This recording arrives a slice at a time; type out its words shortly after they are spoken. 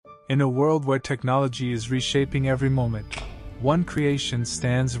In a world where technology is reshaping every moment, one creation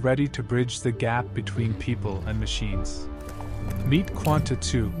stands ready to bridge the gap between people and machines. Meet Quanta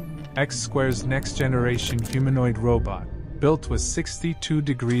 2, X Square's next-generation humanoid robot, built with 62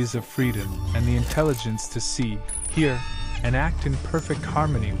 degrees of freedom and the intelligence to see, hear, and act in perfect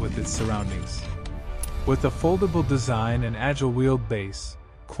harmony with its surroundings. With a foldable design and agile wheeled base,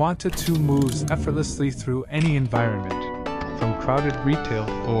 Quanta 2 moves effortlessly through any environment, from crowded retail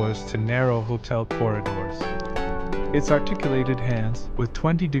floors to narrow hotel corridors. Its articulated hands, with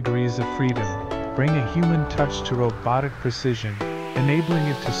 20 degrees of freedom, bring a human touch to robotic precision, enabling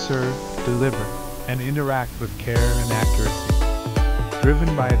it to serve, deliver, and interact with care and accuracy.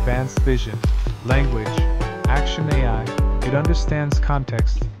 Driven by advanced vision, language, action AI, it understands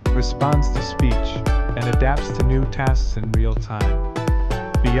context, responds to speech, and adapts to new tasks in real time.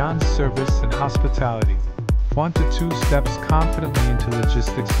 Beyond service and hospitality, Quanta 2 steps confidently into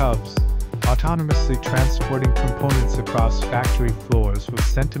logistics hubs, autonomously transporting components across factory floors with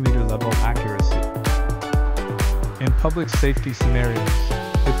centimeter-level accuracy. In public safety scenarios,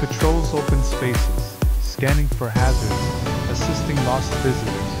 it patrols open spaces, scanning for hazards, assisting lost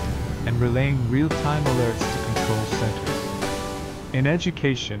visitors, and relaying real-time alerts to control centers. In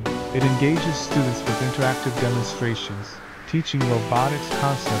education, it engages students with interactive demonstrations, teaching robotics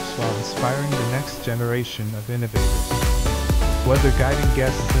concepts while inspiring the next generation of innovators. Whether guiding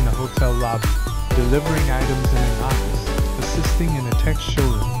guests in a hotel lobby, delivering items in an office, assisting in a tech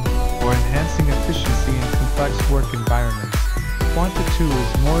showroom, or enhancing efficiency in complex work environments, Quanta 2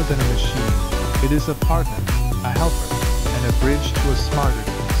 is more than a machine. It is a partner, a helper, and a bridge to a smarter,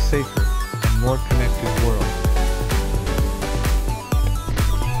 safer, and more connected world.